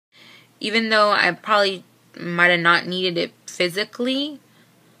even though I probably might have not needed it physically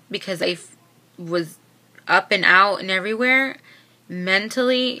because I was up and out and everywhere,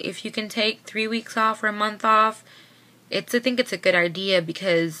 mentally, if you can take 3 weeks off or a month off, I think it's a good idea,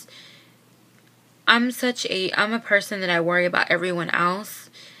 because I'm a person that I worry about everyone else,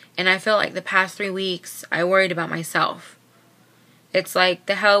 and I feel like the past 3 weeks I worried about myself. It's like,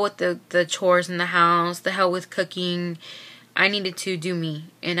 the hell with the chores in the house, the hell with cooking. I needed to do me,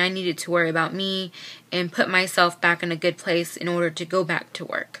 and I needed to worry about me and put myself back in a good place in order to go back to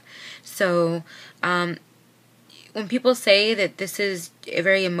work. So, when people say that this is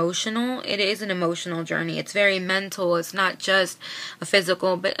very emotional, it is an emotional journey. It's very mental. It's not just a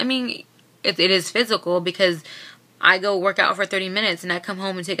physical, but I mean, it is physical, because I go work out for 30 minutes and I come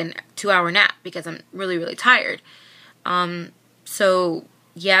home and take a 2-hour nap because I'm really, really tired. So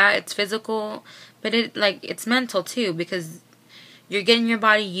yeah, it's physical, but it's mental too, because you're getting your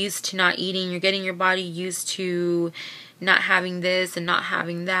body used to not eating. You're getting your body used to not having this and not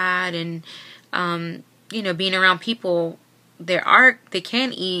having that, and being around people they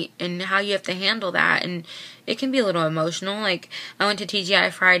can eat, and how you have to handle that, and it can be a little emotional. Like, I went to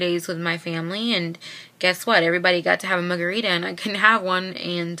TGI Fridays with my family, and guess what? Everybody got to have a margarita, and I couldn't have one,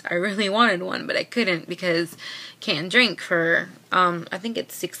 and I really wanted one, but I couldn't because can't drink for, I think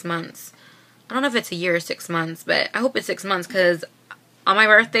it's 6 months. I don't know if it's a year or 6 months, but I hope it's 6 months, because on my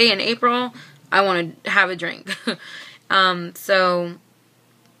birthday in April, I want to have a drink. So,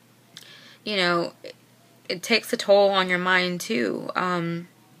 it takes a toll on your mind too.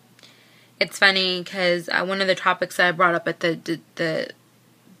 It's funny because one of the topics that I brought up at the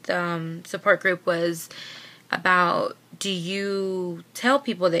support group was about, do you tell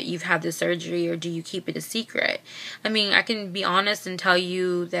people that you've had the surgery, or do you keep it a secret? I mean, I can be honest and tell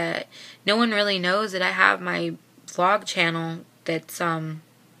you that no one really knows that I have my vlog channel. That's a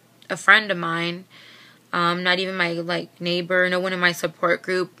friend of mine. Not even my neighbor, no one in my support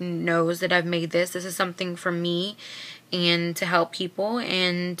group knows that I've made this. This is something for me and to help people,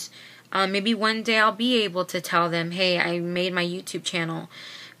 and maybe one day I'll be able to tell them, hey, I made my YouTube channel.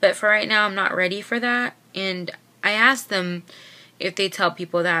 But for right now, I'm not ready for that, and I asked them if they tell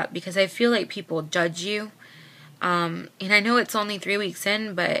people that, because I feel like people judge you, and I know it's only 3 weeks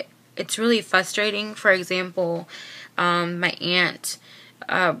in, but it's really frustrating. For example, my aunt,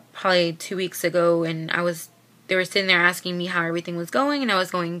 probably 2 weeks ago, and they were sitting there asking me how everything was going, and I was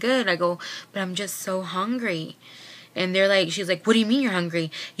going good. I go, but I'm just so hungry. And she's like, what do you mean you're hungry?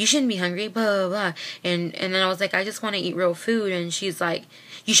 You shouldn't be hungry, blah, blah, blah. And then I was like, I just want to eat real food. And she's like,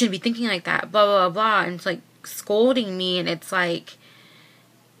 you shouldn't be thinking like that, blah, blah, blah. And it's scolding me, and it's I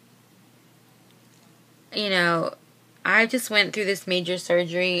just went through this major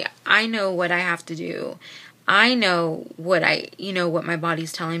surgery. I know what I have to do. I know what what my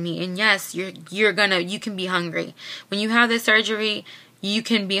body's telling me. And yes, you can be hungry. When you have this surgery, you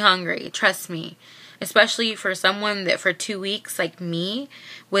can be hungry. Trust me. Especially for someone that for 2 weeks, like me,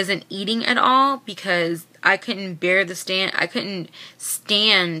 wasn't eating at all because I couldn't I couldn't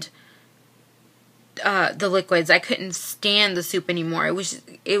stand the liquids. I couldn't stand the soup anymore. It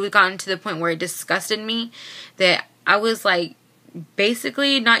was gotten to the point where it disgusted me that I was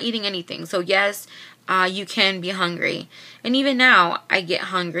basically not eating anything. So yes, you can be hungry. And even now, I get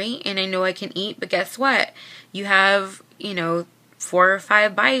hungry and I know I can eat, but guess what? You have, 4 or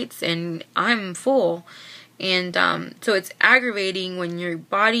 5 bites and I'm full. And so it's aggravating when your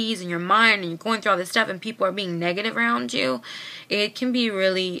bodies and your mind and you're going through all this stuff and people are being negative around you. It can be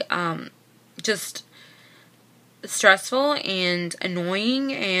really just stressful and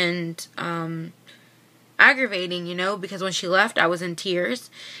annoying and aggravating, because when she left, I was in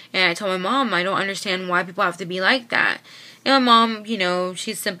tears, and I told my mom, I don't understand why people have to be like that. And my mom,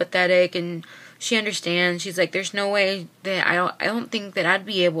 she's sympathetic and she understands. She's like, there's no way that I don't think that I'd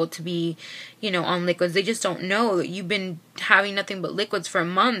be able to be, on liquids. They just don't know that you've been having nothing but liquids for a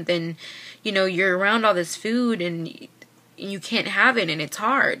month, and you're around all this food and you can't have it, and it's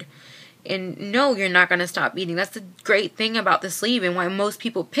hard. And no, you're not going to stop eating. That's the great thing about the sleeve, and why most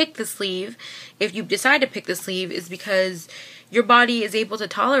people pick the sleeve, if you decide to pick the sleeve, is because your body is able to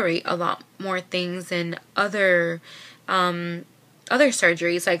tolerate a lot more things than other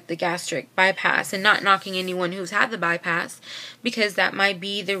surgeries like the gastric bypass. And not knocking anyone who's had the bypass, because that might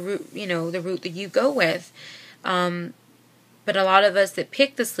be the route, the route that you go with. But a lot of us that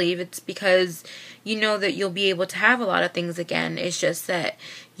pick the sleeve, it's because that you'll be able to have a lot of things again. It's just that,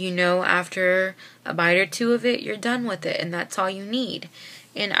 after a bite or two of it, you're done with it, and that's all you need.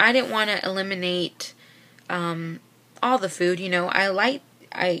 And I didn't want to eliminate all the food. I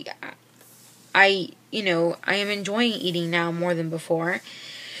am enjoying eating now more than before.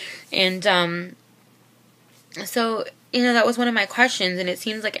 And so, that was one of my questions, and it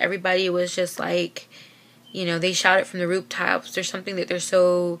seems like everybody was just like, they shout it from the rooftops. There's something that they're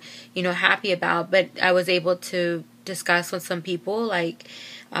so, happy about. But I was able to discuss with some people, like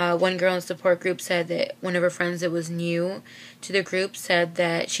one girl in the support group said that one of her friends that was new to the group said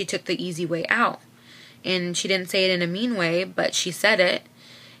that she took the easy way out. And she didn't say it in a mean way, but she said it.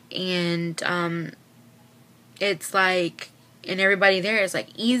 And it's like, and everybody there is like,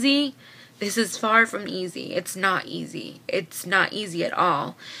 easy? This is far from easy. It's not easy. It's not easy at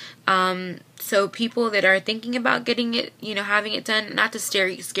all. So people that are thinking about getting it, having it done, not to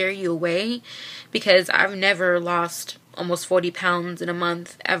scare you away, because I've never lost almost 40 pounds in a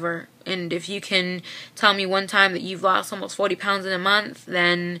month ever. And if you can tell me one time that you've lost almost 40 pounds in a month,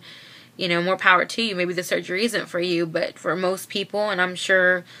 then, more power to you. Maybe the surgery isn't for you, but for most people, and I'm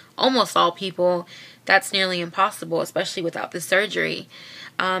sure almost all people, that's nearly impossible, especially without the surgery.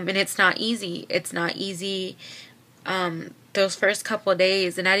 And it's not easy. It's not easy. Those first couple of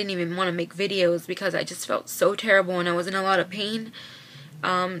days, and I didn't even want to make videos because I just felt so terrible and I was in a lot of pain.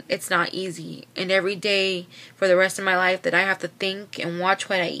 It's not easy. And every day for the rest of my life that I have to think and watch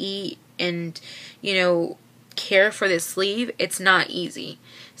what I eat and, care for this sleeve, it's not easy.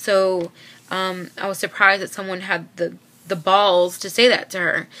 So, I was surprised that someone had the balls to say that to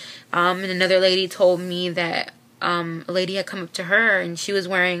her. And another lady told me that, a lady had come up to her and she was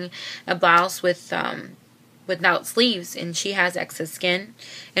wearing a blouse without sleeves, and she has excess skin,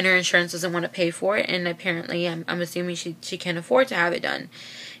 and her insurance doesn't want to pay for it, and apparently I'm assuming she can't afford to have it done,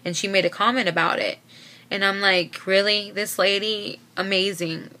 and she made a comment about it, and I'm like, really? This lady,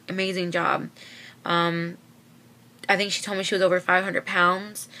 amazing job. I think she told me she was over 500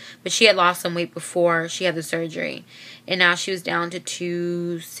 pounds, but she had lost some weight before she had the surgery, and now she was down to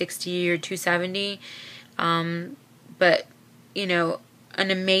 260 or 270, but, an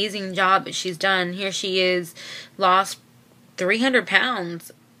amazing job that she's done. Here she is, lost 300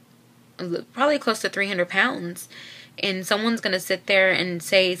 pounds, probably close to 300 pounds, and someone's going to sit there and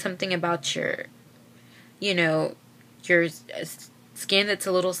say something about your skin that's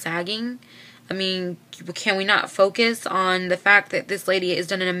a little sagging. I mean, can we not focus on the fact that this lady has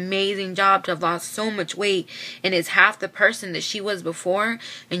done an amazing job to have lost so much weight and is half the person that she was before,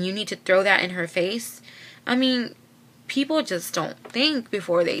 and you need to throw that in her face? I mean, people just don't think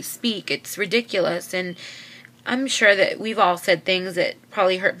before they speak. It's ridiculous. And I'm sure that we've all said things that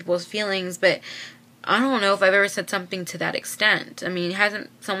probably hurt people's feelings, but I don't know if I've ever said something to that extent. I mean, hasn't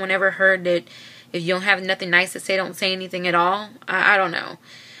someone ever heard that if you don't have nothing nice to say, don't say anything at all? I don't know.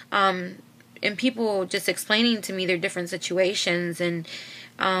 And people just explaining to me their different situations, and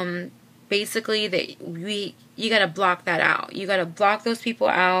basically that you got to block that out. You got to block those people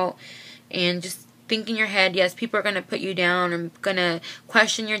out and just think in your head, yes, people are going to put you down and going to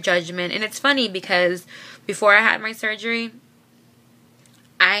question your judgment. And it's funny because before I had my surgery,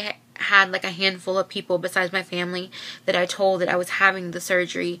 I had like a handful of people besides my family that I told that I was having the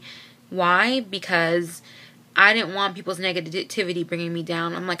surgery. Why? Because I didn't want people's negativity bringing me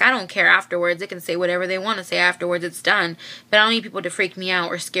down. I'm like, I don't care afterwards. They can say whatever they want to say afterwards. It's done. But I don't need people to freak me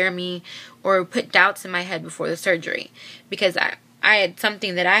out or scare me or put doubts in my head before the surgery. Because I had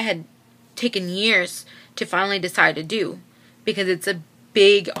something that I had taken years to finally decide to do, because it's a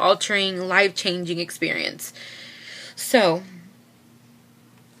big, altering, life-changing experience. So,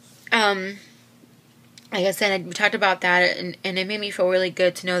 like I said, we talked about that, and it made me feel really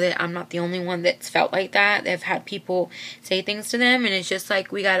good to know that I'm not the only one that's felt like that. They've had people say things to them, and it's just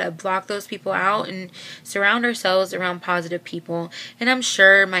like we gotta block those people out and surround ourselves around positive people. And I'm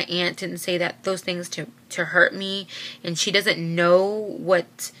sure my aunt didn't say those things to hurt me, and she doesn't know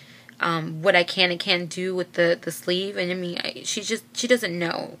what I can and can't do with the sleeve. And I mean, she doesn't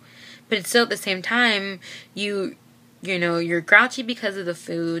know. But it's still at the same time, you're grouchy because of the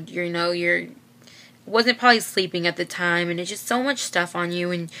food, you're wasn't probably sleeping at the time, and it's just so much stuff on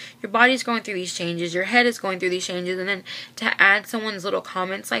you, and your body's going through these changes, your head is going through these changes, and then to add someone's little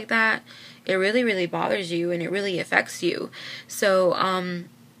comments like that, it really, really bothers you, and it really affects you. So,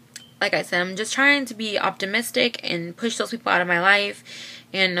 like I said, I'm just trying to be optimistic and push those people out of my life.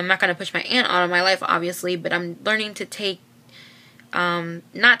 And I'm not going to push my aunt out of my life, obviously, but I'm learning to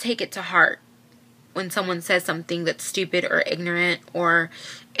not take it to heart when someone says something that's stupid or ignorant or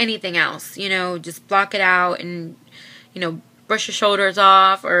anything else. Just block it out and, brush your shoulders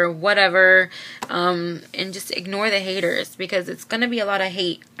off or whatever, and just ignore the haters, because it's going to be a lot of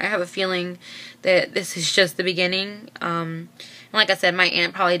hate. I have a feeling that this is just the beginning. Like I said, my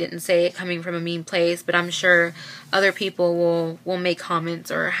aunt probably didn't say it coming from a mean place, but I'm sure other people will make comments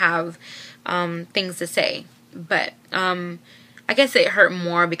or have things to say. But I I guess it hurt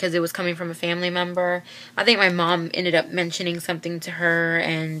more because it was coming from a family member. I think my mom ended up mentioning something to her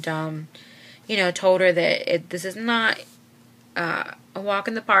and, you know, told her that this is not a walk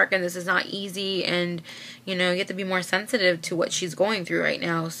in the park and this is not easy, and, you know, you have to be more sensitive to what she's going through right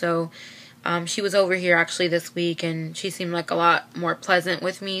now. So she was over here actually this week, and she seemed like a lot more pleasant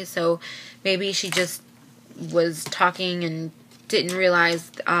with me, so maybe she just was talking and didn't realize,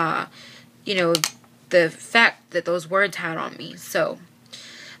 you know, the effect that those words had on me. So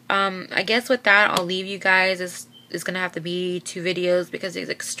I guess with that, I'll leave you guys. It's gonna have to be 2 videos because it's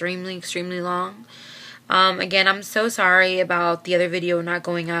extremely long. Again, I'm so sorry about the other video not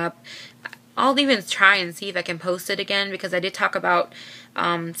going up. I'll even try and see if I can post it again, because I did talk about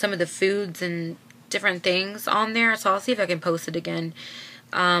some of the foods and different things on there, so I'll see if I can post it again.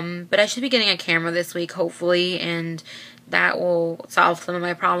 But I should be getting a camera this week, hopefully, and that will solve some of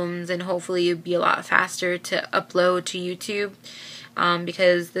my problems, and hopefully it'll be a lot faster to upload to YouTube,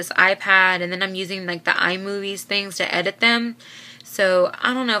 because this iPad, and then I'm using like the iMovies things to edit them, so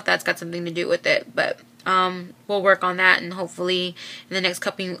I don't know if that's got something to do with it, but we'll work on that, and hopefully in the next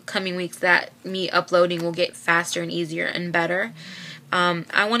coming weeks that me uploading will get faster and easier and better.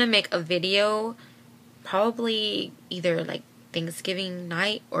 I want to make a video probably either like Thanksgiving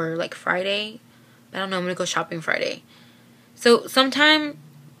night or like Friday. I don't know, I'm gonna go shopping Friday. So sometime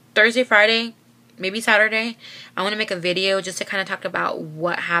Thursday, Friday, maybe Saturday, I want to make a video just to kind of talk about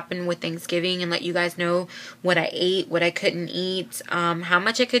what happened with Thanksgiving and let you guys know what I ate, what I couldn't eat, how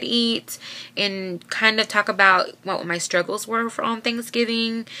much I could eat, and kind of talk about what my struggles were on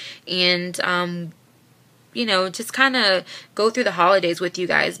Thanksgiving, and you know, just kind of go through the holidays with you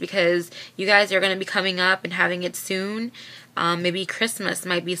guys, because you guys are going to be coming up and having it soon. Maybe Christmas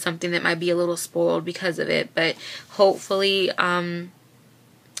might be something that might be a little spoiled because of it, but hopefully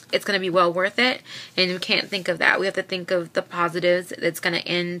it's going to be well worth it, and we can't think of that. We have to think of the positives that's going to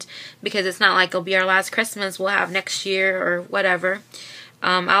end, because it's not like it'll be our last Christmas we'll have next year or whatever.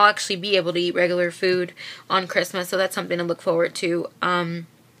 I'll actually be able to eat regular food on Christmas, so that's something to look forward to.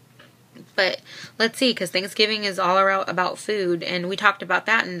 But let's see, because Thanksgiving is all about food, and we talked about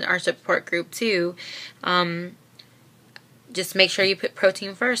that in our support group too. Just make sure you put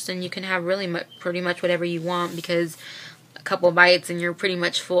protein first, and you can have really pretty much whatever you want, because a couple bites and you're pretty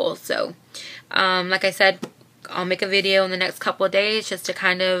much full. So like I said, I'll make a video in the next couple of days just to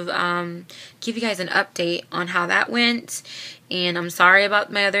kind of give you guys an update on how that went. And I'm sorry about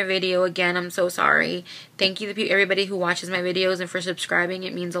my other video again. I'm so sorry. Thank you to everybody who watches my videos and for subscribing.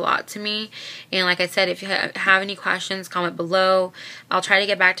 It means a lot to me. And like I said, if you have any questions, comment below. I'll try to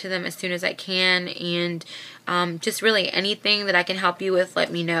get back to them as soon as I can. And just really anything that I can help you with,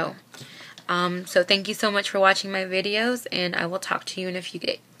 let me know. So thank you so much for watching my videos, and I will talk to you in a few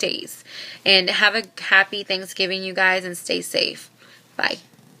days. And have a happy Thanksgiving, you guys, and stay safe. Bye.